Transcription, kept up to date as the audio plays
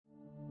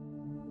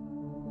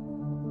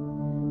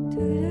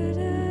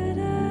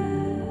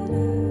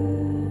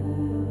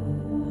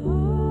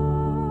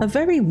A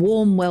very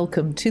warm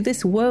welcome to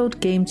this World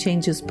Game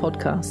Changers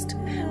podcast,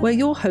 where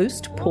your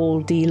host,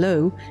 Paul D.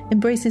 Lowe,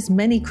 embraces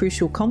many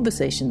crucial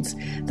conversations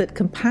that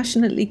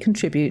compassionately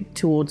contribute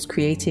towards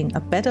creating a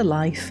better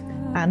life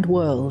and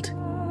world.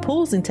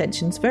 Paul's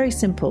intention's very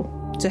simple: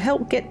 to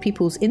help get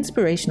people's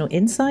inspirational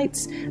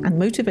insights and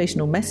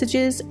motivational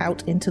messages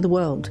out into the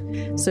world,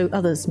 so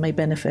others may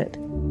benefit.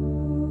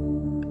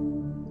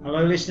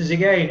 Hello listeners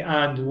again,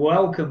 and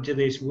welcome to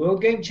this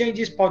World Game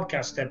Changers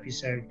podcast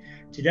episode.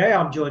 Today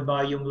I'm joined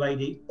by a young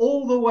lady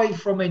all the way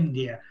from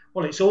India.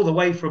 Well, it's all the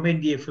way from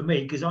India for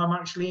me because I'm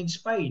actually in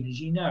Spain, as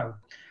you know.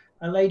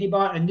 A lady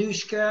by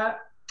Anushka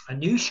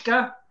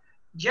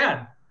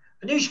Jain.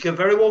 Anushka,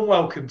 very warm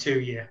welcome to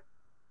you.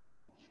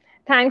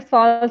 Thanks,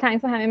 Paul.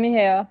 Thanks for having me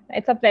here.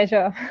 It's a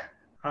pleasure.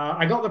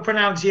 I got the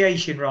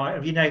pronunciation right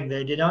of your name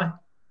there, did I?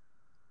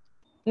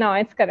 No,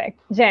 it's correct.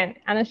 Jain.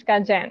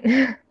 Anushka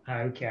Jain.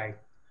 Okay.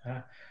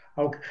 Okay.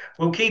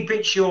 We'll keep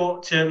it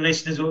short,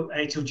 listeners.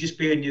 It'll just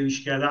be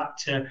Anushka.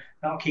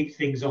 That'll keep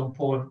things on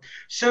point.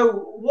 So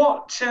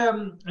what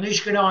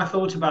Anushka and I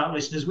thought about,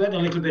 listeners, we had a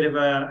little bit of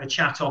a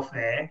chat off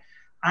air.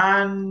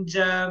 And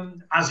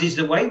as is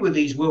the way with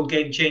these World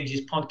Game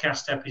Changers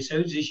podcast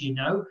episodes, as you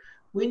know,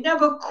 we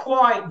never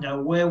quite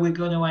know where we're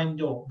going to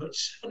end up, but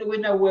certainly we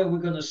know where we're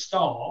going to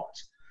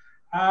start.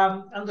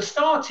 And the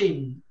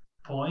starting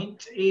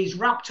point is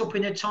wrapped up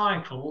in a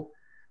title: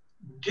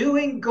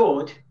 Doing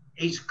Good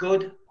is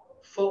Good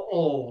for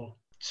All.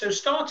 So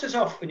start us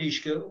off,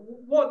 Anushka.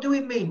 What do we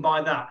mean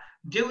by that?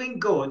 Doing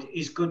good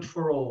is good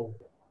for all.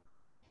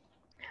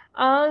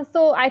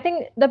 So I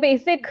think the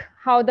basic,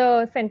 how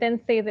the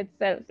sentence says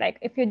itself, like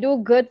if you do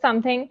good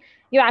something,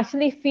 you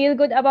actually feel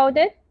good about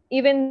it,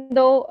 even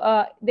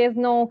though there's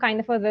no kind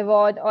of a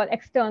reward or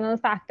external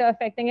factor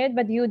affecting it,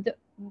 but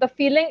the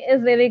feeling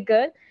is really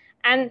good.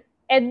 And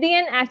at the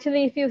end,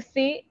 actually, if you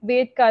see, be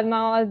it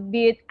karma or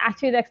be it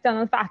actually the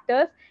external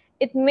factors,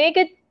 it make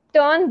it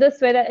turn this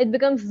way that it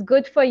becomes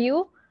good for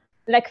you,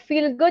 like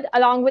feel good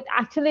along with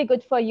actually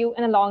good for you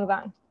in the long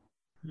run.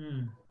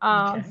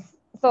 Okay.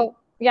 So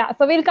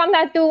we'll come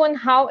back to on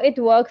how it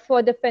works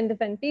for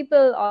different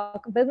people or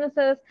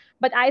businesses.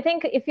 But I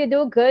think if you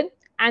do good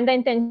and the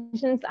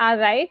intentions are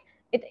right,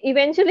 it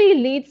eventually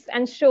leads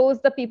and shows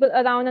the people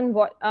around and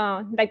what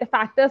like the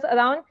factors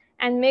around,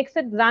 and makes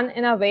it run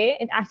in a way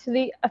it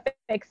actually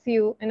affects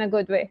you in a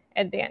good way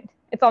at the end.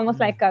 It's almost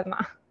like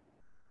karma.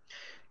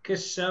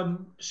 Because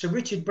Sir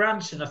Richard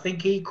Branson, I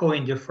think he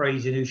coined a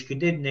phrase, Anushka,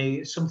 didn't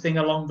he? Something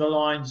along the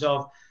lines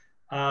of,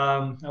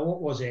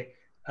 what was it?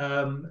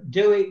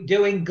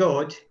 Doing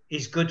good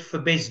is good for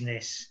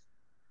business.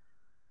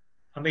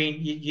 I mean,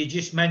 you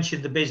just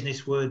mentioned the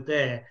business word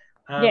there.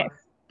 Yes.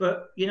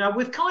 But, you know,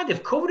 we've kind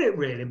of covered it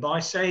really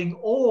by saying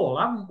all,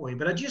 haven't we?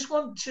 But I just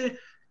want to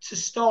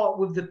start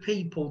with the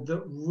people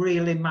that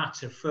really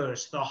matter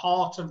first, the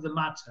heart of the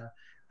matter.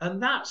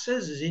 And that's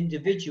us as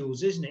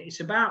individuals, isn't it?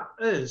 It's about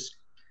us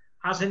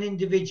as an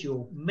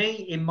individual, me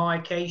in my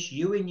case,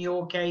 you in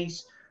your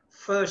case,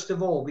 first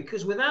of all,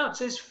 because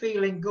without us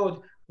feeling good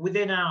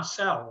within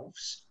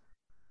ourselves,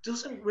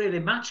 doesn't really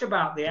matter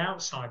about the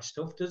outside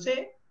stuff, does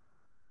it?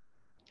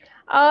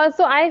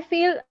 So I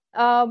feel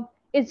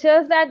it's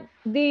just that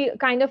the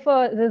kind of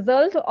a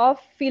result of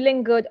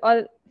feeling good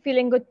or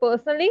feeling good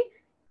personally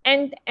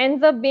and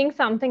ends up being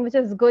something which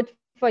is good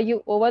for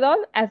you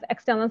overall as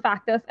external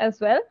factors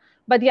as well.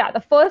 But yeah, the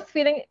first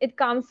feeling it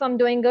comes from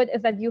doing good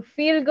is that you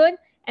feel good.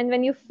 And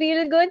when you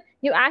feel good,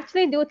 you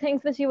actually do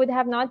things which you would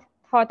have not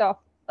thought of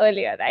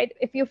earlier, right?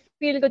 If you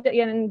feel good,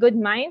 you're in good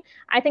mind,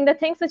 I think the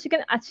things that you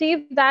can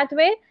achieve that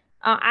way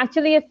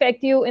actually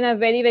affect you in a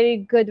very, very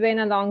good way in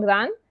a long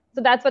run.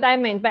 So that's what I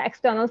meant by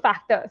external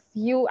factors.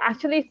 You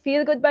actually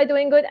feel good by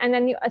doing good, and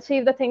then you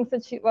achieve the things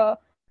that were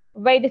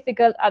very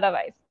difficult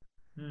otherwise.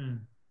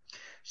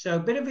 So a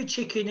bit of a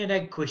chicken and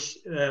egg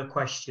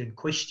question.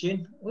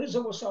 Question? What's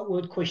that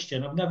word,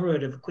 question? I've never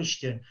heard of a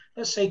question.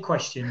 Let's say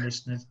question,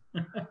 listeners.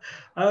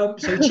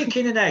 So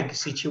chicken and egg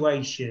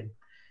situation.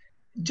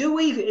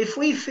 If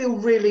we feel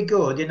really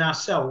good in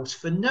ourselves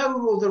for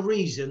no other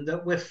reason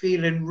that we're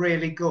feeling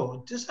really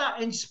good, does that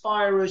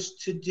inspire us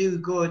to do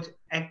good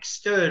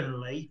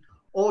externally?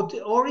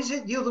 Or is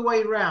it the other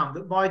way around,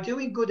 that by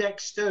doing good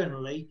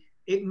externally,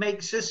 it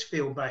makes us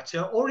feel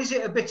better? Or is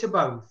it a bit of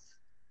both?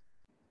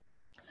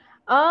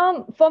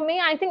 For me,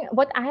 I think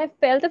what I have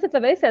felt is it's a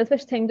very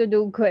selfish thing to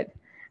do good,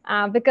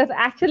 because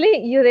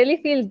actually you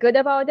really feel good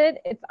about it.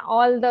 It's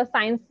all the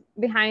science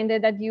behind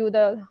it that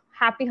the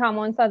happy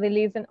hormones are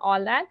released and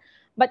all that.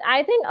 But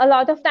I think a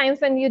lot of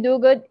times when you do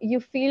good, you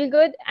feel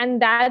good, and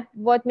that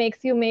what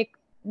makes you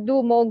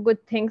do more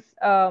good things.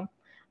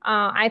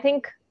 I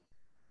think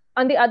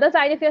on the other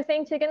side, if you're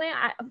saying chicken,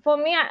 for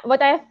me,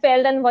 what I have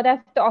felt and what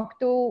I've talked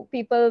to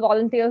people,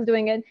 volunteers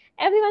doing it,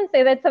 everyone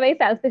says it's a very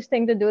selfish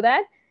thing to do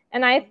that.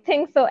 And I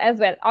think so as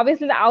well.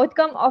 Obviously, the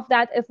outcome of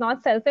that is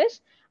not selfish,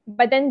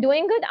 but then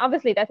doing good,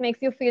 obviously, that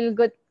makes you feel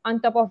good on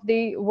top of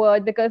the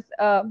word, because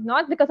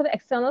not because of the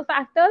external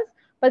factors,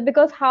 but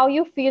because how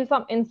you feel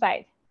from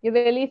inside. You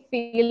really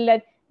feel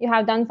that you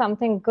have done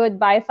something good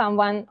by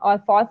someone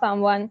or for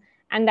someone,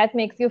 and that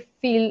makes you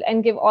feel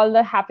and give all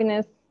the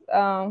happiness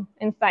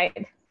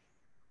inside.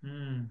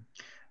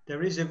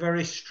 There is a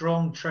very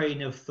strong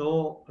train of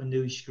thought,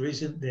 Anushka,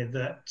 isn't there?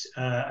 That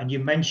and you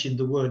mentioned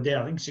the word there.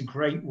 I think it's a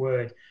great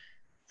word.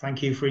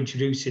 Thank you for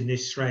introducing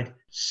this thread.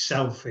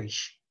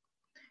 Selfish.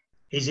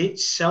 Is it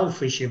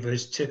selfish of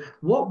us to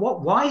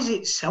why is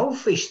it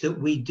selfish that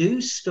we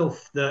do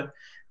stuff that,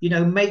 you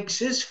know,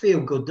 makes us feel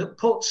good, that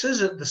puts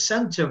us at the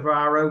center of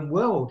our own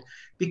world?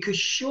 Because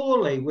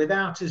surely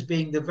without us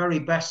being the very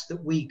best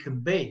that we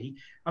can be,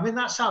 I mean,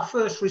 that's our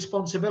first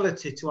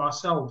responsibility to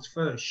ourselves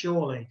first,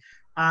 surely.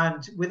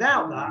 And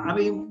without that, I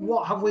mean,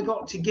 what have we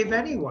got to give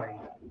anyway?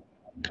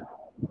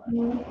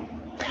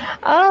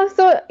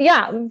 So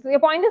yeah, your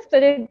point is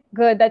pretty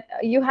good that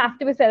you have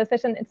to be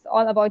selfish and it's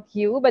all about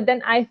you. But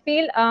then I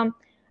feel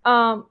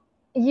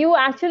you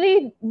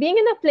actually being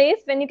in a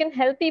place when you can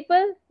help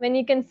people, when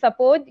you can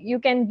support, you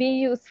can be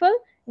useful.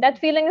 That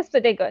feeling is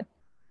pretty good.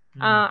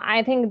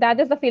 I think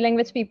that is the feeling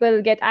which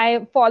people get.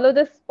 I follow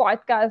this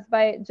podcast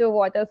by Joe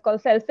Waters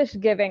called Selfish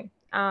Giving.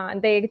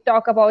 They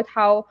talk about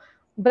how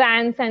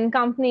brands and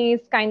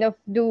companies kind of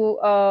do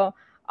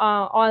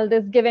all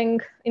this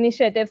giving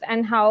initiatives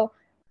and how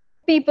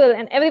people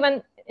and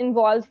everyone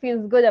involved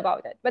feels good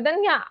about it. But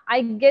then, yeah,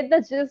 I get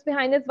the gist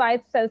behind it why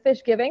it's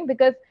selfish giving,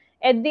 because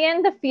at the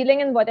end, the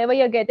feeling and whatever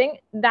you're getting,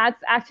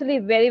 that's actually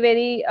very,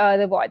 very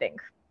rewarding.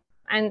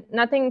 And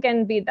nothing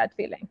can beat that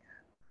feeling.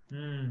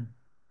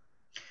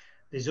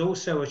 There's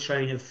also a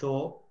train of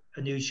thought,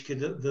 Anushka,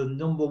 that the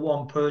number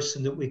one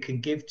person that we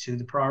can give to,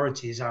 the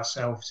priority is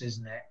ourselves,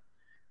 isn't it?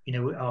 You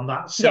know, on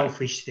that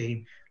selfish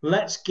theme,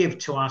 let's give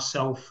to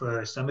ourselves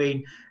first. I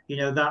mean, you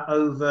know, that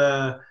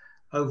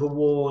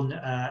overworn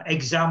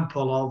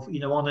example of,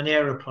 you know, on an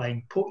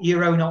aeroplane, put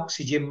your own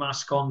oxygen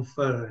mask on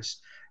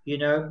first, you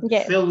know,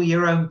 fill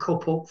your own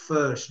cup up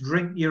first,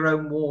 drink your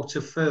own water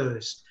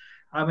first.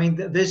 I mean,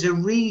 there's a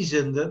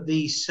reason that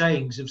these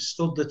sayings have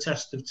stood the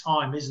test of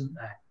time, isn't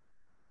there?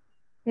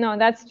 No,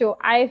 that's true.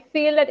 I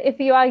feel that if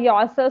you are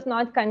yourself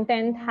not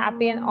content,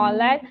 happy and all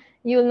that,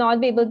 you'll not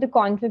be able to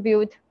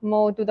contribute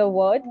more to the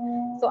world.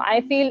 So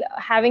I feel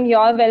having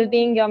your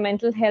well-being, your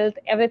mental health,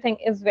 everything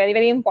is very,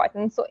 very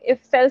important. So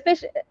if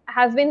selfish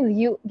has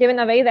been given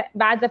a very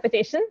bad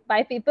reputation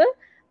by people,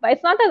 but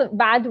it's not a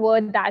bad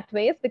word that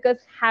way, because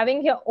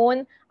having your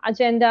own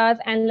agendas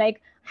and like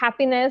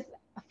happiness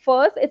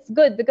first, it's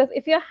good, because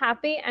if you're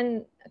happy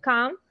and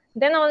calm,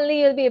 then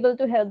only you'll be able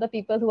to help the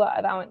people who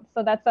are around.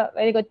 So that's a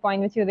very good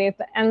point which you raised.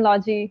 The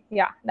analogy,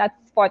 yeah,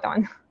 that's spot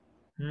on.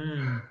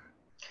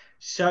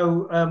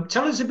 So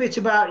tell us a bit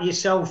about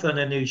yourself then,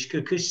 Anushka,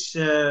 because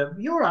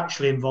you're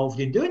actually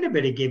involved in doing a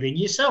bit of giving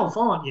yourself,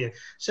 aren't you?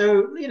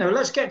 So, you know,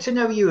 let's get to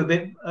know you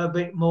a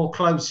bit more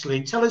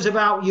closely. Tell us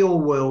about your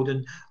world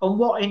and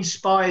what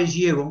inspires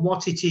you and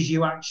what it is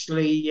you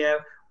actually,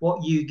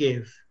 what you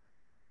give.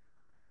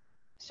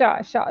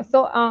 Sure.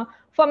 So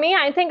for me,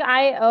 I think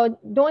I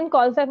don't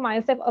call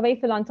myself a very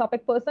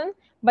philanthropic person,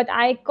 but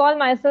I call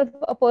myself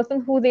a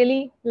person who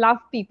really loves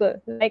people.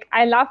 Like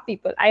I love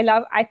people.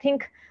 I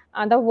think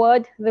the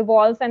word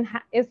revolves and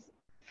is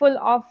full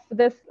of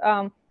this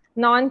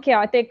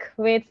non-chaotic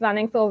way it's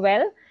running so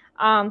well.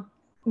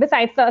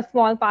 Besides the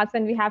small parts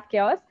when we have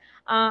chaos,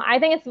 I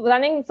think it's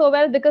running so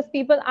well because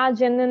people are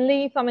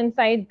genuinely from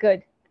inside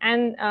good.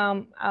 And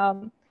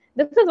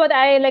this is what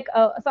I like.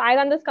 So I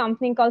run this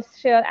company called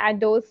Share at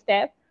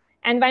Doorstep.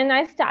 And when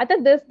I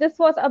started this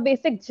was a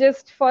basic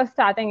gist for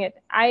starting it.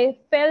 I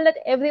felt that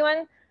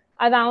everyone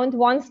around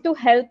wants to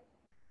help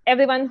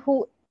everyone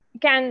who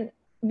can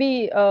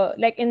be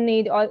like in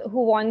need, or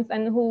who wants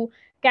and who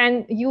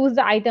can use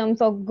the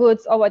items or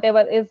goods or whatever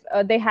is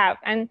they have,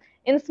 and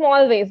in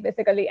small ways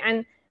basically.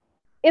 And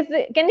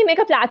can we make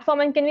a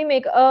platform and can we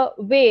make a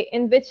way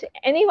in which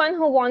anyone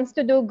who wants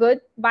to do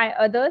good by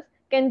others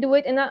can do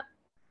it in a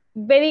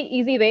very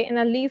easy way, in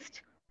a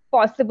least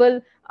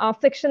possible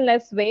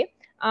frictionless way.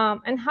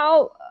 And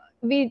how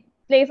we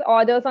place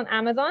orders on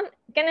Amazon,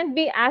 can it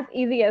be as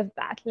easy as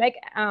that? Like,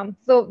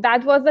 so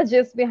that was the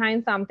gist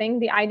behind something.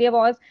 The idea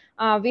was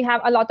we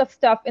have a lot of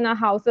stuff in our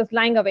houses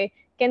lying away.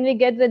 Can we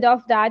get rid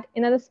of that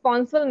in a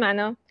responsible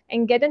manner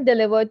and get it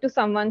delivered to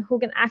someone who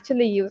can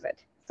actually use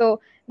it? So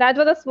that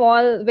was a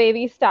small way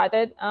we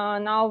started.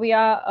 Now we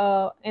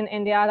are in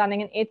India,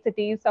 running in 8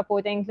 cities,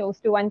 supporting close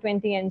to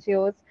 120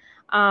 NGOs.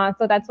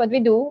 So that's what we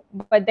do.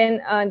 But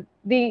then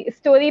the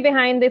story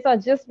behind this, or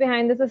just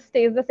behind this,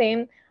 stays the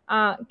same.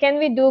 Can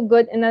we do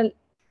good in a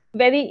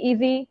very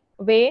easy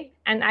way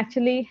and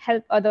actually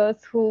help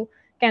others who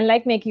can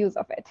like make use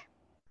of it?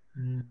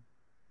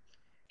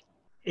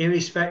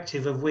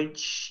 Irrespective of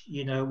which,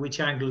 you know, which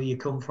angle you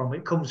come from,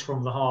 it comes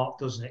from the heart,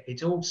 doesn't it?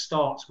 It all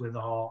starts with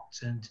the heart.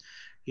 And,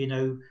 you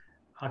know,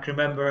 I can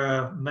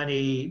remember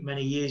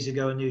many years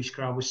ago, Anushka,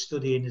 I was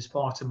studying as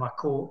part of my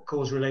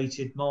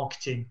cause-related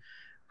marketing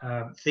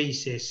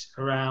thesis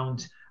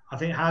around, I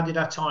think, how did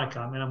I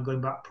title? I mean, I'm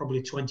going back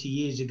probably 20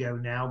 years ago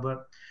now,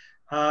 but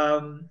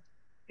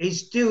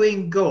is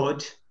doing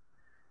good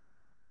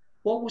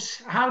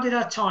how did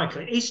I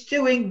title it? Is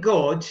doing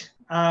good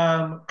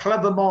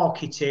clever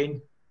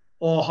marketing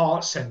or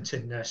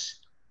heart-centeredness?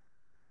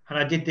 And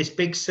I did this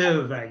big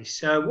survey.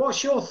 So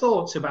what's your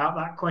thoughts about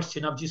that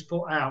question I've just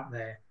put out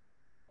there?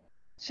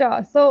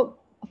 Sure. So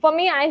for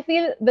me, I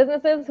feel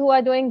businesses who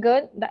are doing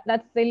good,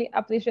 that's really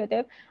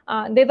appreciative.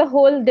 There's a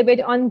whole debate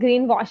on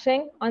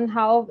greenwashing, on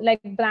how like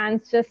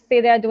brands just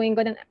say they are doing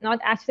good and not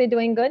actually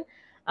doing good.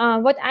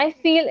 What I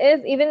feel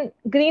is even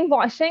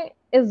greenwashing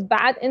is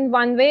bad in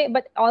one way,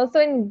 but also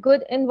in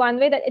good in one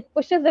way, that it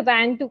pushes the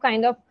brand to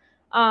kind of,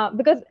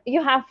 because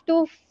you have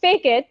to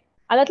fake it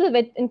a little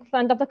bit in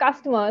front of the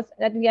customers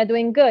that we are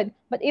doing good,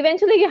 but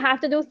eventually you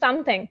have to do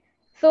something.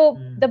 So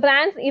the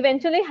brands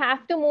eventually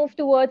have to move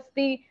towards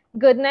the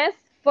goodness,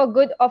 for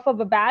good or for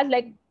bad,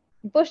 like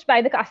pushed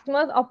by the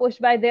customers or pushed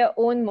by their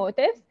own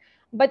motives.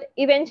 But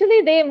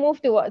eventually they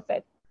move towards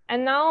it.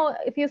 And now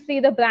if you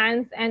see the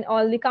brands and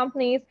all the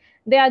companies,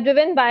 they are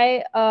driven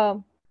by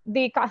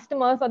the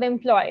customers or the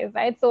employees,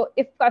 right? So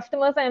if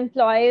customers and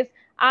employees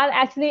are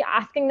actually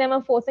asking them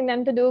or forcing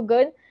them to do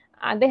good,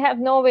 they have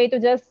no way to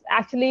just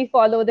actually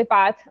follow the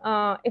path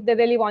if they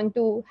really want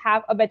to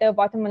have a better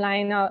bottom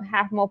line or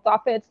have more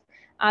profits.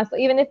 So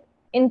even if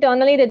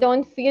internally they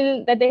don't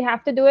feel that they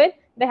have to do it,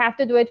 they have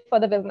to do it for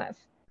the business.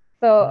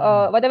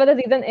 So whatever the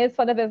reason is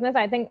for the business,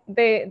 I think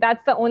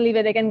that's the only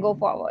way they can go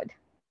forward.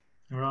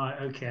 Right.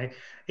 Okay.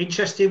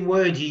 Interesting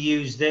word you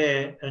used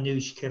there,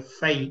 Anushka.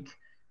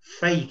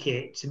 Fake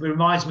it. It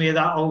reminds me of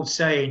that old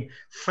saying,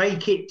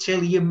 "Fake it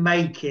till you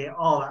make it."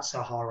 Oh, that's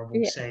a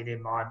horrible saying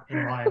in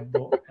my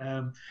book.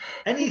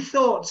 Any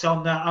thoughts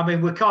on that? I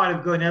mean, we're kind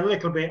of going a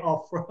little bit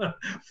off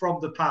from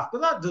the path,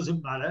 but that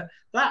doesn't matter.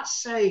 That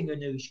saying,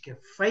 Anushka,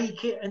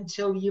 "Fake it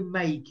until you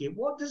make it."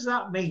 What does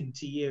that mean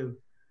to you?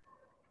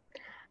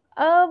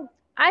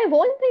 I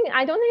don't think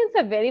it's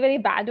a very, very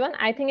bad one.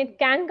 I think it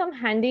can come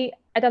handy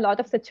at a lot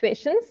of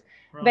situations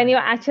when you're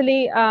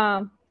actually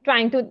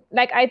trying to,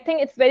 like, I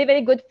think it's very, very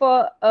good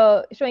for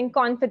showing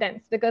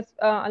confidence, because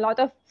a lot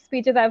of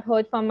speeches I've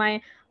heard from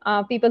my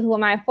people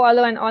whom I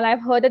follow and all,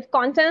 I've heard that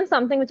confidence is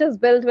something which is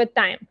built with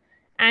time.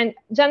 And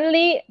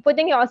generally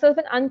putting yourself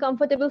in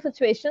uncomfortable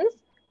situations,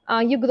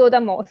 you grow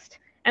the most.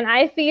 And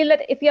I feel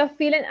that if you're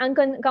feeling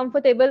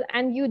uncomfortable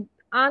and you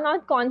are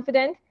not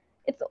confident,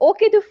 it's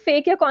okay to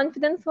fake your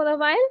confidence for a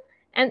while,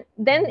 and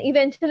then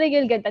eventually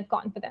you'll get that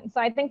confidence. So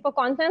I think for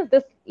confidence,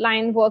 this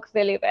line works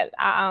really well.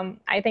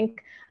 I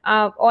think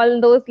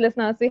all those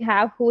listeners we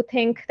have who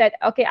think that,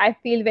 okay, I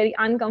feel very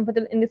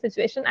uncomfortable in this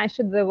situation, I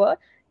should revert,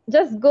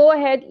 just go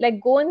ahead,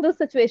 like go in those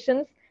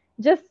situations.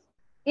 Just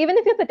even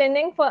if you're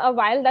pretending for a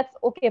while, that's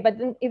okay, but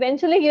then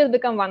eventually you'll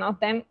become one of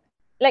them.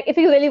 Like if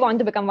you really want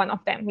to become one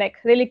of them, like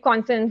really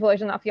confident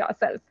version of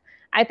yourself,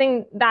 I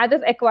think that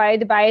is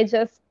acquired by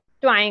just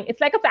trying.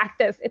 It's like a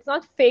practice. It's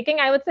not faking,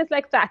 I would say. It's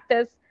like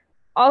practice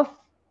of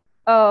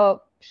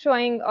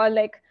showing, or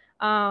like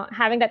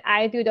having that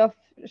attitude of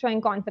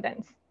showing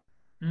confidence.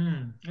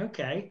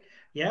 Okay.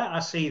 Yeah, I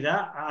see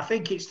that. I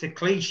think it's the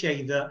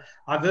cliche that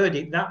I've heard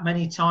it that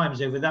many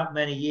times over that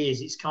many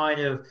years. It's kind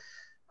of,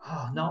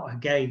 oh, not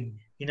again.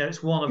 You know,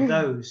 it's one of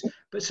those.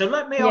 But so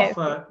let me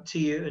offer to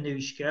you,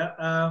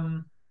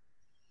 Anushka,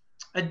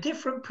 a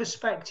different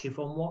perspective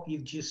on what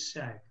you've just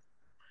said.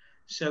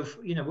 So,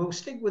 you know, we'll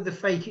stick with the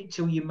fake it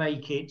till you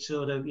make it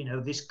sort of, you know,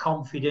 this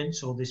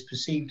confidence or this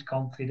perceived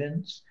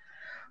confidence.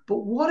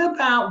 But what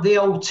about the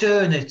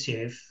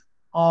alternative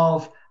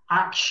of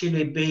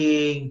actually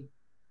being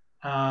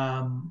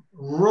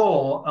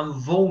raw and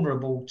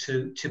vulnerable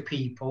to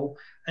people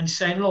and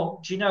saying,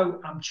 look, do you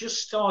know, I'm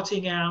just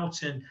starting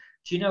out, and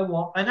do you know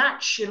what? And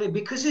actually,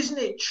 because isn't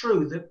it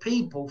true that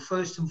people,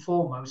 first and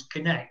foremost,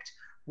 connect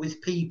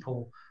with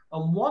people?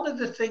 And one of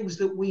the things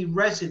that we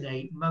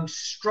resonate most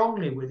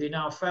strongly with in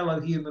our fellow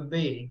human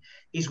being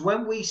is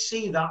when we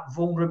see that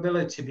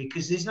vulnerability,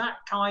 because there's that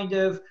kind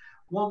of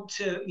want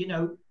to, you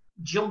know,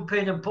 jump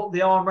in and put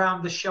the arm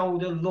around the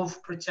shoulder,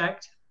 love,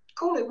 protect,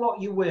 call it what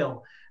you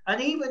will.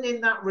 And even in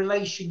that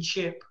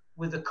relationship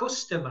with a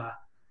customer,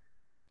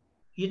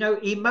 you know,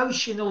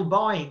 emotional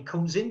buying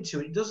comes into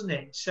it, doesn't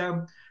it?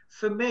 So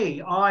for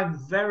me, I'm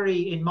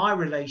very, in my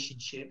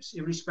relationships,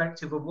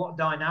 irrespective of what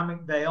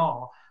dynamic they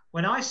are,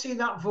 when I see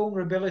that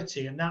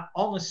vulnerability and that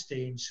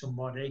honesty in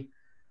somebody,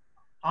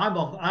 I'm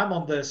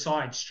on their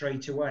side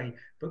straight away.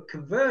 But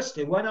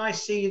conversely, when I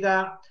see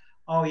that,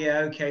 oh yeah,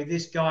 okay,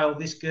 this guy or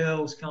this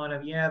girl's kind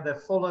of, yeah,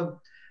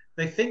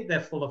 they think they're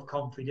full of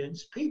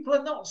confidence. People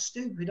are not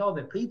stupid, are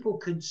they? People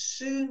can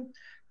soon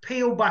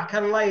peel back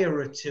a layer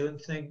or two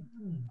and think,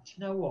 do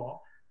you know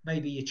what?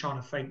 Maybe you're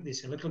trying to fake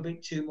this a little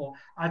bit too more.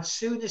 I'd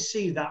sooner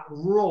see that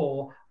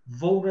raw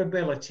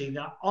vulnerability,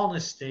 that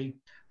honesty,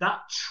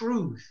 that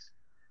truth.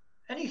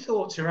 Any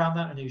thoughts around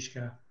that,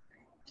 Anushka?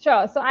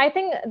 Sure. So I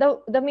think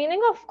the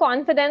meaning of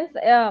confidence,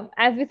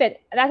 as we said,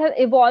 that has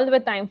evolved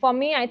with time. For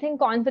me, I think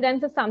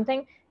confidence is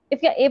something,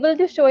 if you're able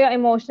to show your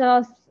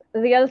emotional,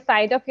 real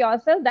side of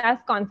yourself,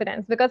 that's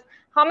confidence. Because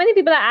how many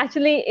people are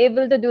actually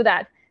able to do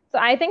that? So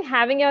I think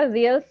having your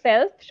real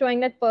self, showing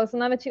that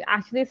persona which you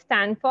actually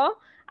stand for,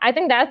 I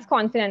think that's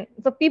confident.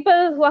 So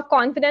people who are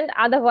confident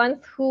are the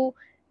ones who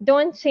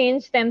don't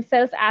change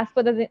themselves as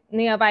per the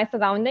nearby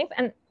surroundings.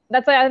 And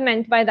that's what I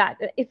meant by that.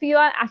 If you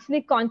are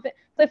actually confident,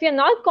 so if you're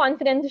not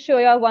confident to show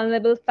your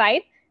vulnerable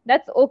side,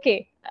 that's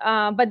okay.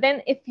 But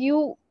then if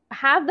you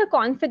have the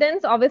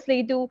confidence,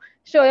 obviously, to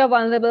show your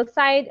vulnerable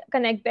side,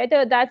 connect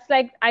better, that's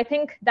like, I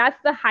think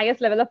that's the highest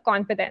level of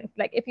confidence.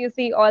 Like if you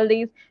see all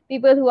these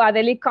people who are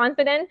really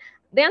confident,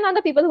 they are not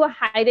the people who are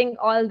hiding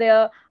all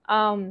their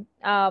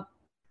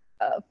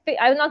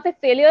I will not say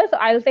failures,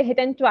 I will say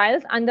hidden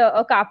trials under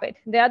a carpet.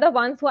 They are the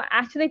ones who are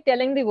actually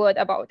telling the word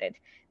about it.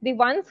 The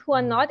ones who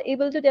are not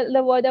able to tell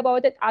the word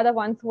about it are the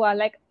ones who are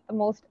like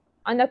most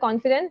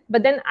underconfident.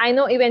 But then I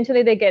know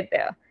eventually they get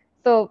there.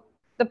 So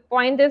the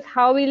point is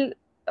how we'll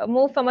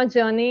move from a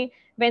journey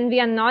when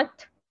we are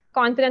not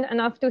confident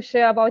enough to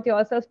share about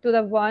yourself to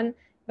the one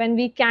when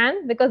we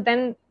can, because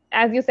then,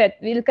 as you said,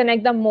 we'll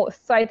connect the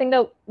most. So I think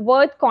the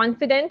word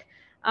confident,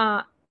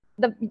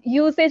 the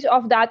usage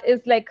of that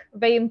is like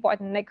very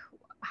important, like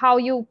how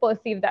you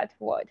perceive that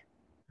word.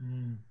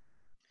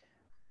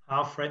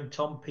 Our friend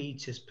Tom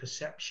Peters,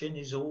 perception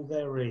is all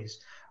there is.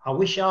 I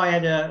wish I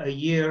had a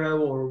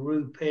euro or a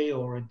rupee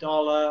or a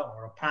dollar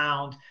or a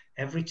pound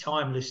every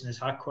time,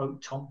 listeners, I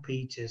quote Tom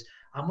Peters.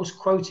 I must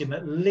quote him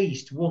at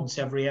least once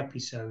every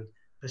episode.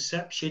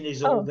 Perception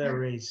is all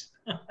there is.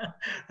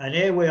 And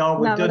here we are,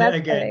 we've done it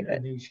again,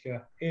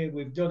 Anushka. Here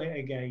we've done it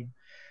again.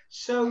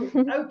 So,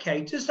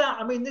 okay, does that,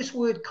 I mean, this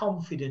word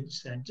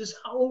confidence then, does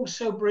that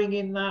also bring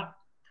in that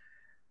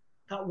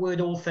word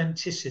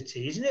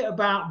authenticity? Isn't it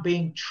about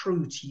being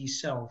true to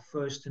yourself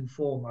first and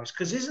foremost?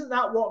 Because isn't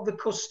that what the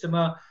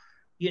customer,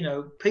 you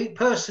know,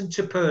 person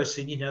to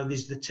person, you know,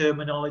 there's the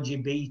terminology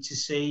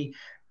B2C,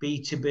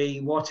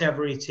 B2B,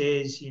 whatever it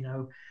is, you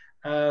know,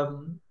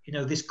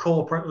 this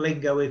corporate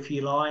lingo, if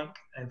you like,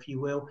 if you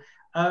will.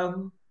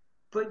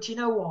 But you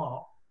know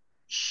what?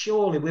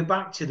 Surely we're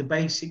back to the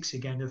basics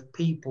again of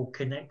people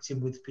connecting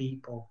with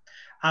people.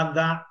 And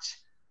that,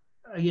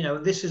 you know,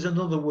 this is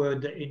another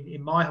word that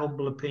in my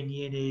humble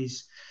opinion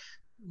is,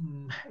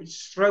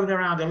 it's thrown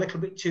around a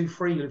little bit too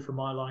freely for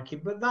my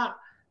liking, but that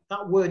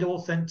word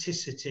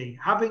authenticity,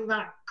 having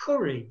that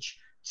courage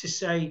to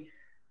say,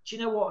 do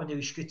you know what,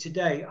 Anushka,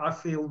 today I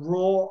feel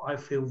raw, I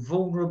feel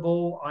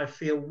vulnerable, I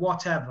feel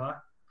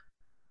whatever.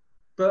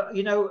 But,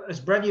 you know,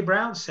 as Brené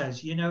Brown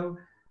says, you know,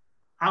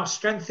 our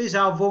strength is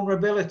our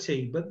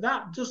vulnerability, but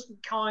that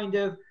doesn't kind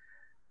of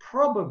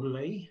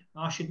probably,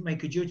 I shouldn't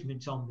make a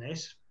judgment on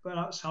this, but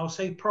I'll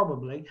say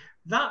probably,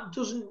 that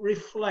doesn't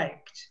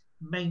reflect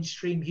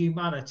mainstream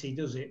humanity,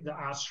 does it? That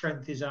our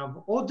strength is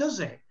our, or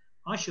does it?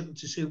 I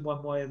shouldn't assume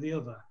one way or the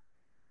other.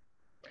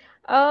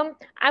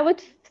 I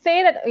would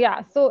say that,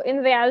 yeah, so in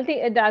reality,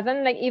 it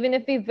doesn't. Like, even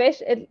if we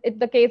wish it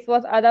the case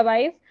was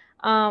otherwise,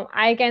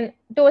 I can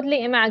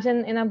totally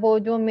imagine in a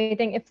boardroom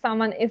meeting, if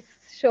someone is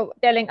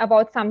telling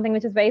about something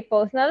which is very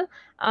personal,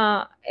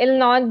 it'll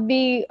not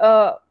be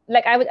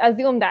like, I would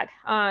assume that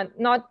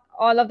not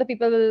all of the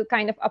people will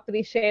kind of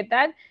appreciate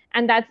that.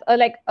 And that's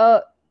like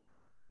a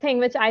thing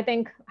which I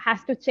think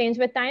has to change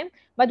with time.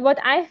 But what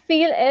I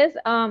feel is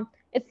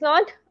it's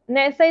not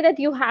necessary that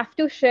you have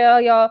to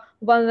share your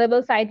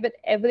vulnerable side with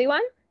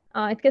everyone.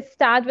 It can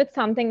start with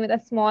something with a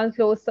small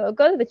close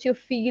circle which you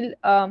feel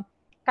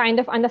kind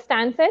of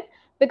understands it,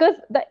 because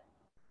the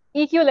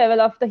EQ level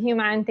of the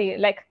humanity,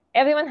 like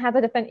everyone has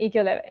a different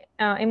EQ level,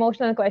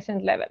 emotional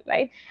quotient level,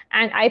 right?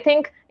 And I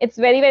think it's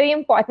very, very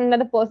important that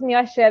the person you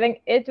are sharing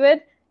it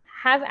with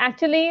has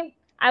actually,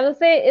 I will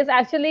say, is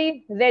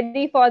actually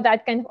ready for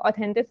that kind of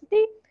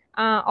authenticity.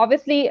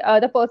 Obviously,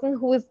 the person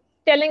who is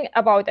telling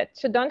about it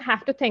don't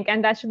have to think,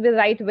 and that should be the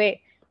right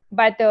way.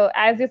 But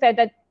as you said,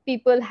 that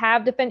people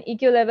have different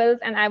EQ levels,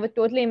 and I would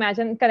totally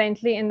imagine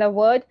currently in the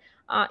world,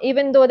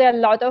 even though there are a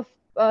lot of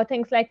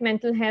things like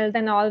mental health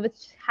and all,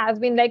 which has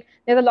been like,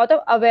 there's a lot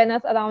of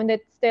awareness around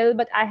it still,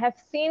 but I have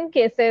seen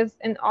cases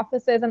in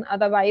offices and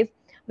otherwise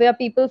where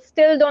people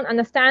still don't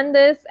understand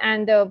this,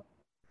 and a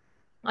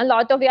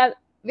lot of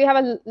we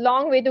have a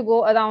long way to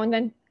go around,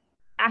 and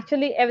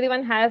actually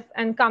everyone has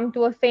and come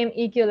to a same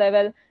EQ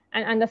level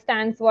and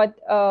understands what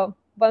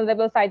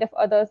vulnerable side of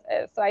others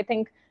is. So I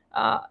think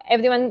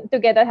everyone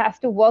together has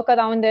to work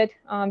around it,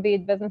 be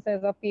it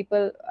businesses or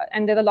people,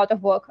 and there's a lot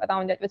of work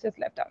around it which is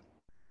left out.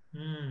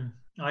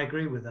 I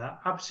agree with that.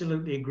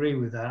 Absolutely agree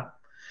with that.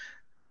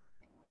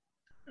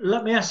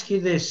 Let me ask you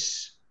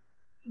this.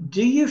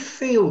 Do you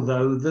feel,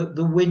 though, that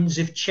the winds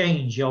of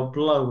change are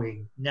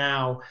blowing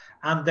now,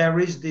 and there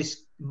is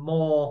this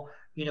more,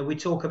 you know, we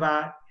talk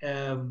about,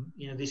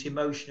 this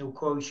emotional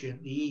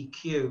quotient, the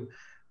EQ,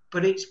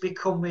 but it's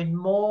becoming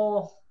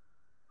more,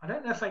 I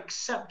don't know if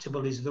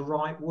acceptable is the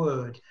right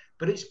word,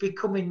 but it's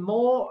becoming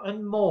more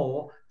and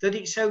more that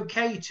it's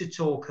okay to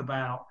talk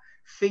about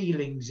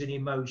feelings and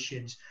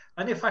emotions.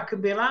 And if I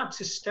could be allowed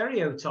to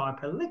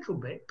stereotype a little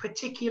bit,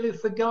 particularly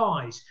for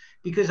guys,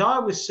 because I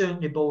was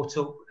certainly brought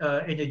up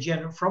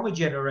from a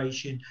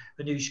generation,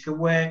 Anushka,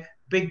 where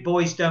big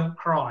boys don't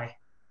cry.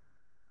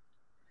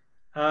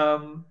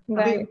 Right.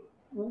 I mean,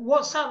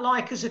 what's that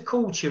like as a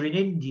culture in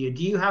India?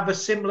 Do you have a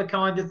similar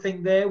kind of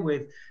thing there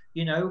with,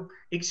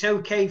 it's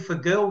okay for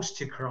girls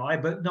to cry,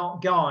 but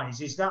not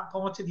guys? Is that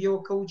part of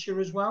your culture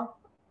as well?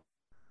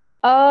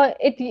 So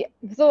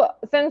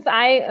since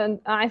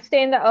I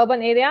stay in the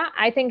urban area,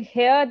 I think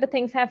here the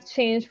things have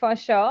changed for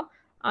sure.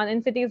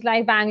 In cities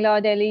like Bangalore,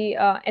 Delhi,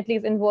 at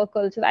least in work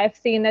culture, I've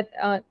seen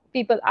that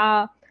people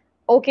are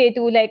okay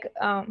to like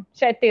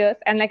shed tears,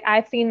 and like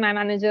I've seen my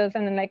managers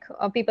and then like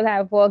people I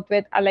have worked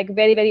with are like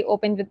very very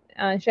open with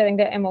sharing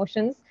their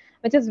emotions,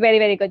 which is very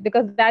very good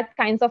because that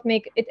kinds of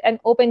make it an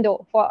open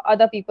door for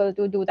other people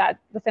to do that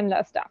the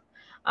similar stuff.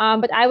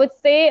 But I would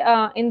say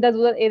in the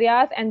rural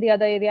areas and the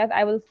other areas,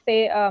 I will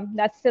say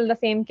that's still the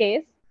same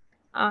case,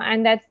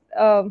 and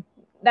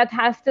that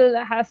has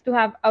to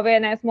have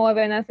awareness. More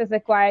awareness is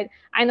required.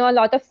 I know a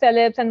lot of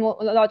celebs and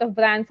a lot of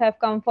brands have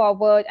come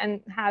forward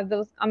and have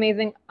those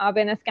amazing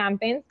awareness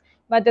campaigns,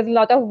 but there's a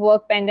lot of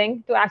work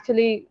pending to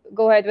actually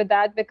go ahead with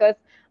that because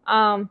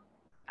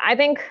I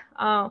think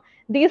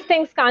these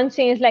things can't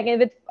change like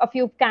with a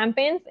few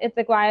campaigns. It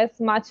requires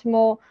much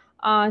more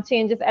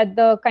changes at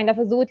the kind of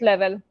a root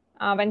level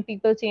when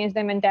people change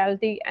their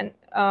mentality and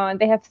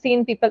they have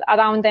seen people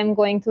around them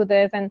going through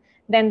this and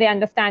then they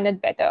understand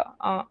it better.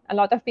 A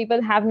lot of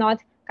people have not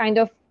kind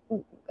of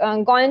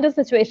gone into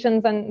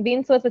situations and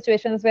been through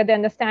situations where they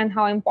understand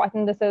how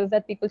important this is,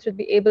 that people should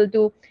be able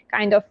to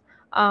kind of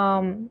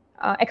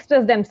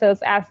express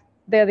themselves as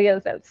their real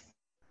selves.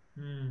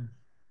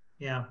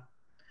 Yeah.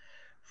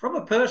 From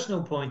a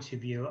personal point of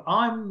view,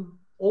 I'm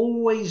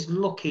always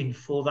looking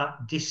for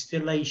that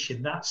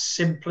distillation, that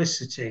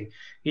simplicity.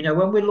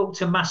 When we look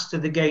to master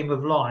the game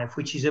of life,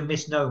 which is a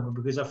misnomer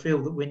because I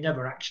feel that we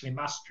never actually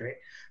master it,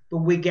 but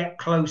we get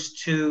close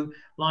to,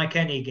 like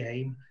any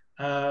game,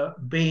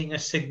 being a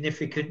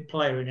significant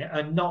player in it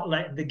and not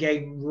letting the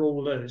game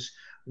rule us.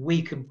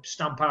 We can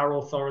stamp our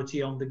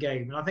authority on the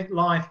game. And I think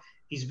life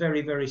is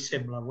very, very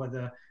similar,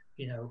 whether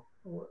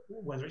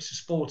it's a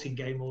sporting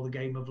game or the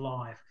game of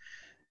life.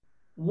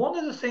 One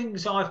of the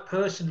things I've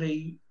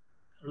personally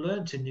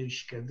learned,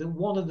 Anushka, that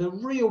one of the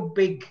real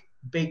big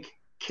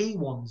key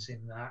ones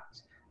in that,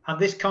 and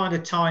this kind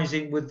of ties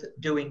in with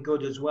doing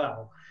good as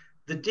well,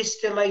 the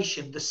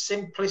distillation, the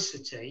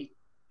simplicity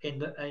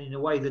in a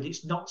way that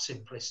it's not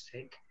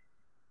simplistic,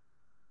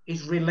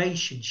 is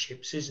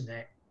relationships, isn't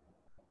it?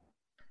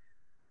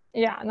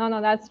 Yeah,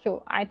 no, that's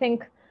true. I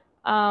think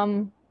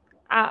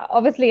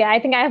obviously I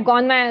think I have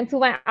gone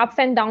through my ups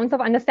and downs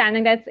of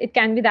understanding that it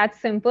can be that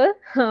simple.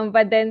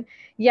 But then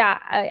yeah,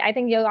 I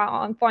think you're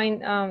on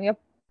point. You're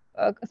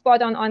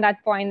spot on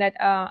that point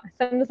that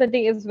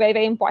simplicity is very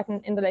very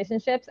important in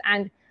relationships.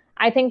 And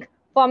I think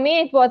for me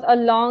it was a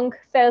long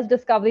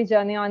self-discovery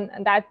journey on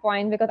that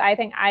point because I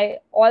think I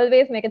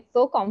always make it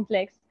so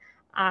complex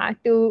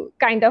to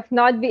kind of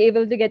not be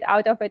able to get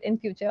out of it in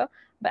future.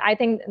 But I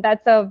think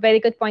that's a very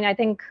good point. I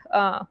think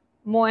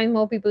more and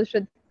more people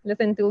should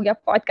listen to your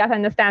podcast,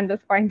 understand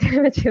this point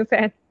which you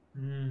said.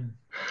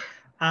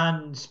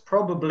 And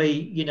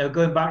probably,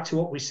 going back to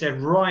what we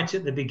said right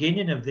at the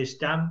beginning of this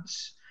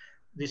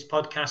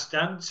podcast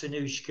dance,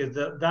 Anushka,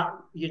 that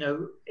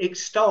it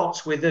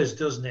starts with us,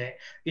 doesn't it?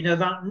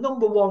 That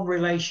number one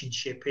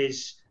relationship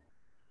is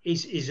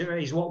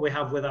what we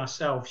have with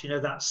ourselves.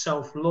 That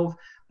self-love,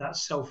 that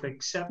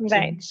self-acceptance,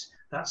 right.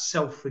 that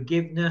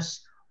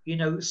self-forgiveness.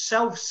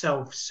 Self.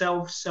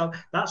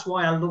 That's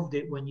why I loved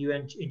it when you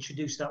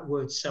introduced that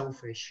word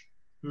selfish.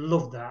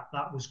 Love that.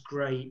 That was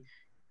great.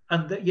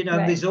 And that,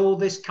 right. There's all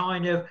this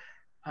kind of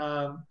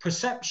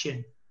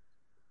perception.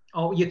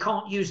 Oh, you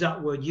can't use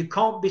that word. You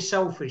can't be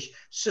selfish.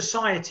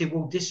 Society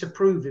will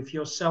disapprove if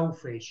you're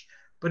selfish.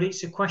 But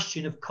it's a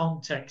question of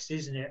context,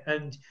 isn't it?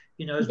 And,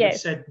 as yes. We've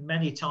said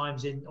many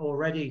times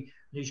already,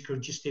 Anushka,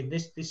 just in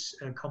this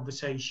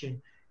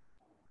conversation,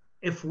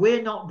 if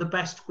we're not the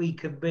best we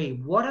can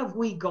be, what have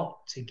we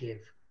got to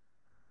give?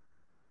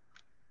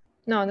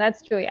 No,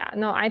 that's true. Yeah.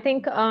 No, I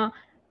think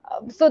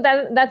so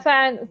that's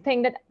why I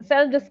think that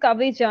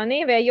self-discovery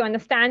journey where you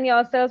understand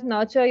yourself,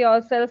 nurture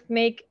yourself,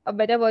 make a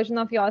better version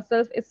of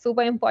yourself is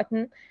super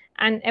important,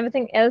 and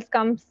everything else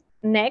comes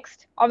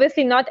next.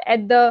 Obviously, not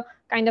at the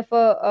kind of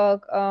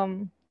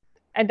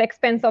at the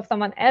expense of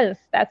someone else.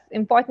 That's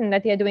important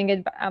that you're doing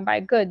it by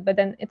good, but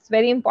then it's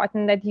very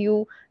important that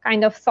you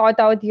kind of sort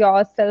out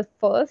yourself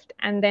first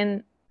and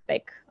then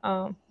like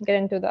get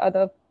into the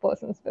other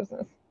person's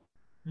business.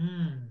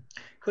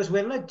 Because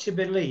we're led to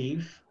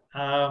believe,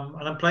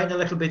 and I'm playing a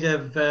little bit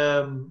of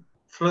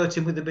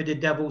flirting with a bit of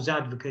devil's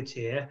advocate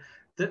here,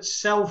 that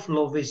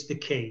self-love is the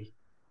key.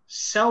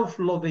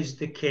 Self-love is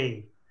the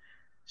key.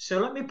 So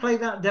let me play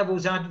that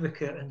devil's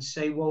advocate and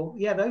say, well,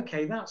 yeah,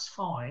 okay, that's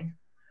fine.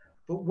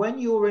 But when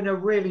you're in a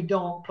really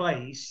dark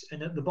place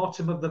and at the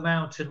bottom of the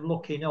mountain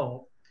looking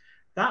up,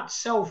 that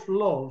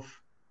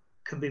self-love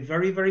can be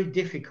very, very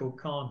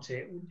difficult, can't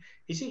it?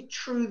 Is it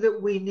true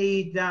that we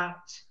need that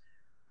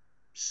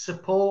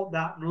support,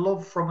 that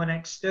love from an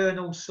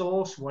external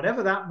source,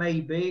 whatever that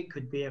may be? It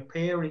could be a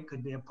peer, it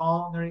could be a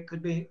partner, it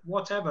could be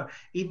whatever,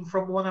 even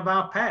from one of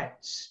our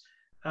pets.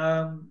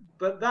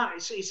 but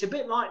it's a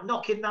bit like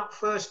knocking that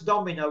first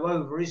domino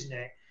over, isn't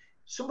it?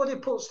 Somebody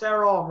puts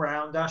their arm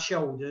around our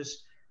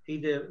shoulders,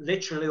 either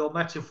literally or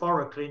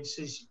metaphorically, and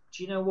says,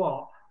 do you know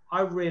what?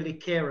 I really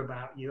care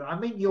about you.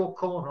 I'm in your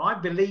corner. I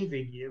believe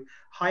in you.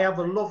 I have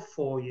a love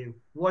for you,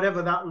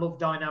 whatever that love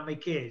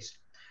dynamic is.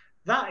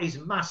 That is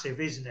massive,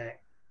 isn't it?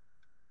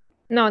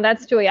 No,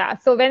 that's true. Yeah.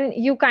 So when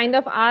you kind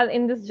of are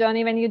in this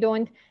journey, when you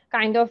don't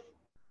kind of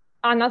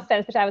are not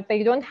selfish, I would say,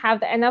 you don't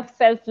have enough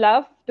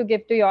self-love to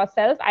give to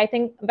yourself, I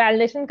think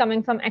validation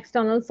coming from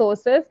external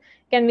sources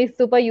can be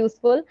super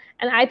useful.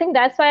 And I think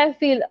that's why I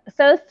feel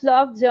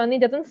self-love journey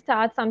doesn't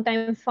start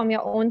sometimes from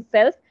your own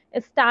self.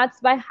 It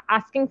starts by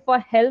asking for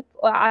help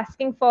or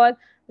asking for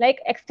like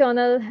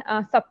external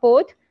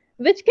support,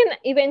 which can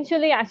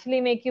eventually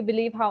actually make you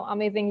believe how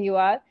amazing you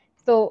are.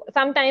 So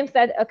sometimes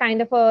that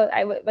kind of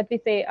what we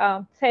say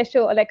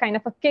threshold, like kind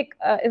of a kick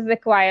is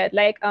required.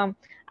 Like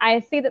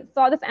I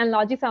saw this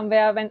analogy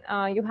somewhere when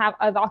you have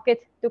a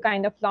rocket to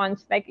kind of launch.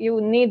 Like you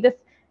need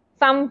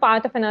some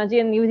part of energy,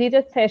 and you reach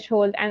a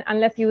threshold, and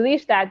unless you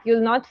reach that,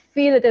 you'll not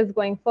feel it is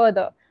going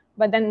further.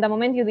 But then the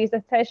moment you reach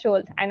the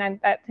threshold,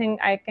 and I think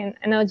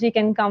energy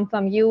can come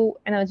from you,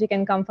 energy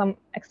can come from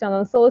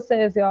external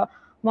sources, your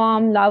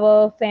mom,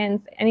 lover,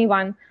 friends,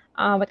 anyone.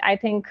 But I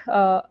think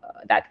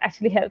that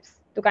actually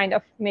helps to kind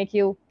of make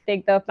you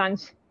take the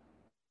plunge.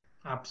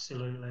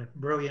 Absolutely.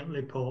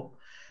 Brilliantly put.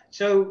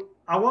 So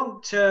I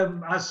want,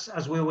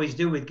 as we always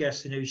do with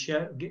guests,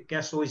 Anoushka,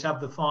 guests always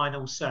have the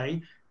final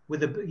say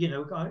with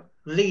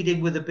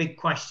leading with a big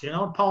question.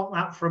 I'll park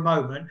that for a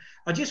moment.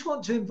 I just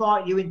want to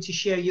invite you in to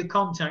share your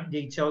contact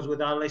details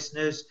with our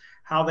listeners,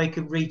 how they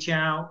can reach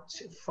out,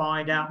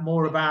 find out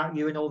more about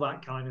you and all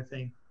that kind of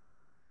thing.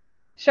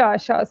 Sure.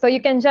 So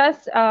you can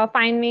just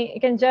find me.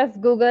 You can just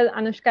Google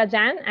Anoushka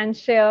Jain and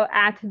Share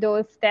at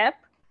Doorstep.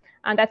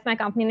 And that's my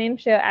company name,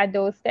 Share at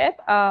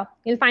Doorstep.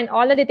 You'll find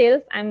all the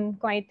details. I'm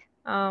quite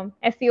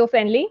SEO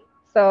friendly.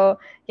 So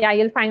yeah,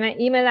 you'll find my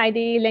email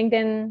ID,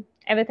 LinkedIn,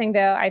 everything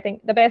there. I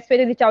think the best way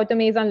to reach out to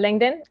me is on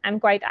LinkedIn. I'm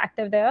quite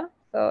active there.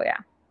 So yeah.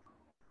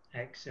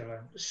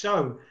 Excellent.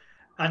 So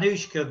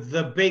Anoushka,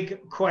 the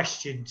big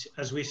question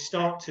as we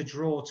start to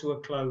draw to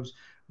a close.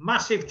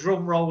 Massive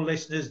drum roll,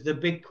 listeners, the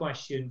big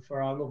question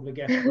for our lovely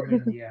guest from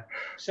India.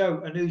 So,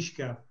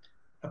 Anoushka,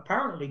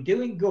 apparently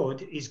doing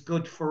good is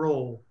good for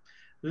all.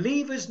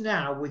 Leave us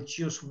now with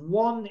just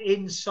one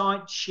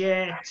insight,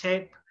 share,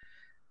 tip,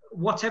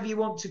 whatever you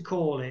want to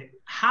call it.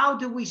 How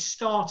do we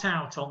start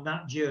out on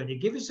that journey?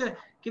 Give us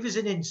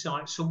an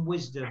insight, some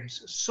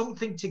wisdoms,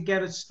 something to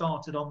get us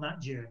started on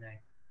that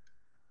journey.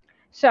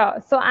 Sure.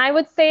 So I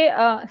would say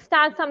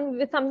start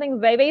with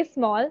something very, very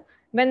small.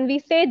 When we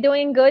say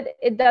doing good,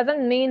 it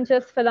doesn't mean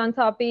just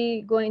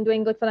philanthropy, doing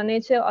good for the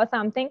nature or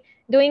something.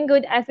 Doing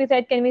good, as we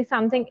said, can be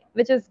something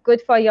which is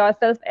good for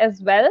yourself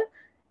as well.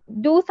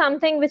 Do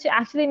something which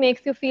actually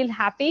makes you feel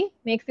happy,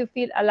 makes you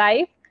feel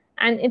alive.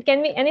 And it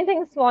can be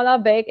anything small or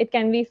big. It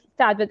can be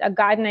start with a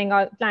gardening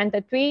or plant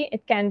a tree.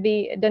 It can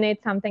be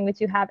donate something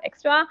which you have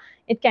extra.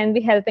 It can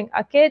be helping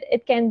a kid.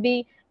 It can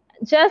be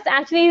just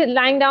actually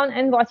lying down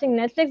and watching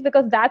Netflix,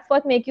 because that's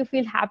what makes you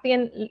feel happy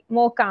and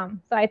more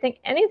calm. So I think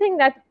anything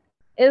that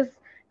is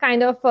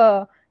kind of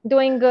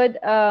doing good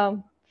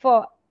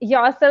for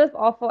yourself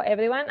or for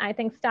everyone, I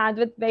think start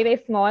with very, very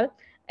small.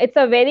 It's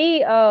a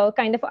very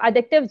kind of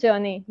addictive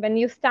journey. When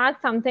you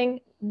start something,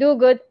 do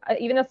good,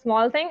 even a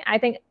small thing, I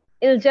think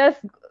it'll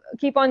just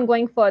keep on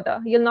going further.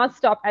 You'll not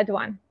stop at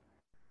one.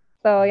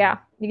 So yeah,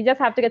 you just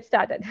have to get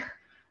started.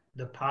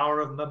 The power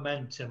of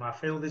momentum. I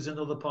feel there's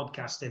another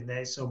podcast in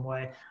there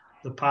somewhere.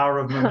 The power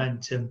of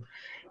momentum.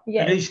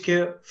 Yes.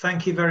 Anoushka,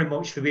 thank you very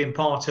much for being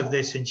part of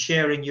this and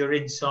sharing your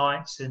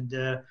insights. And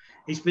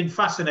it's been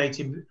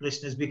fascinating,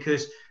 listeners,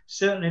 because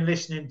certainly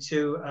listening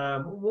to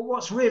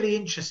what's really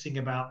interesting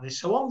about this.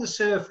 So on the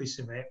surface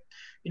of it,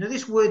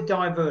 this word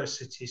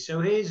diversity.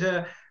 So here's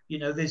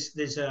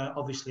there's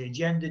obviously a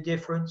gender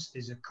difference.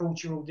 There's a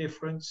cultural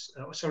difference.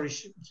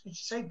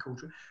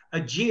 A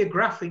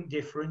geographic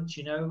difference.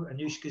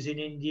 Anoushka's in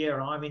India,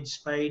 I'm in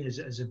Spain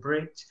as a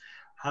Brit.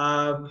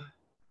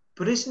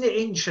 But isn't it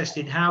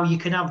interesting how you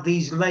can have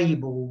these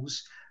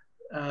labels,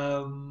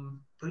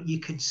 but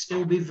you can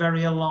still be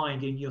very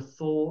aligned in your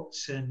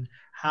thoughts and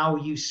how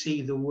you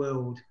see the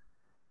world?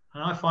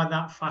 And I find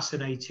that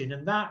fascinating.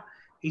 And that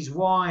is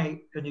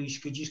why,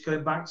 Anoushka, just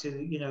going back to,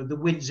 the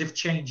winds of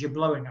change are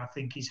blowing, I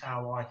think is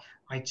how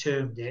I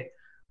termed it.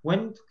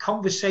 When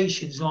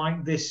conversations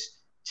like this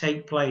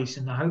take place,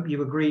 and I hope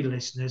you agree,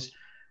 listeners,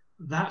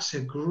 that's a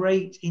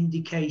great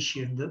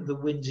indication that the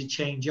winds of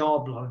change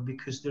are blowing,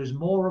 because there's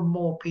more and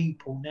more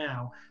people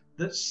now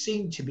that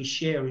seem to be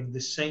sharing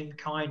the same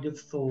kind of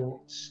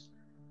thoughts.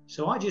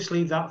 So I just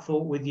leave that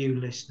thought with you,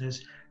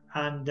 listeners.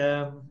 And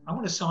I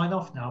want to sign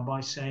off now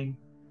by saying,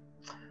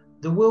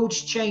 the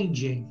world's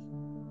changing.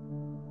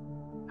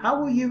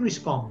 How will you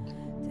respond?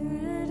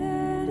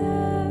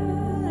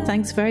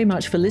 Thanks very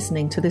much for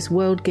listening to this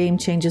World Game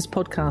Changers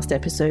podcast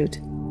episode.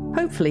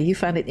 Hopefully you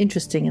found it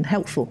interesting and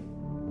helpful.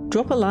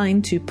 Drop a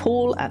line to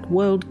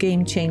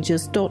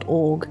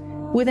paul@worldgamechangers.org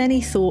with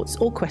any thoughts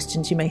or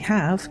questions you may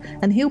have,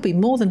 and he'll be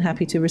more than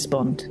happy to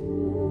respond.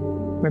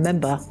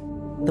 Remember,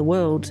 the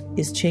world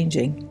is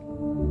changing.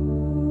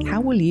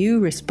 How will you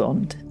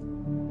respond?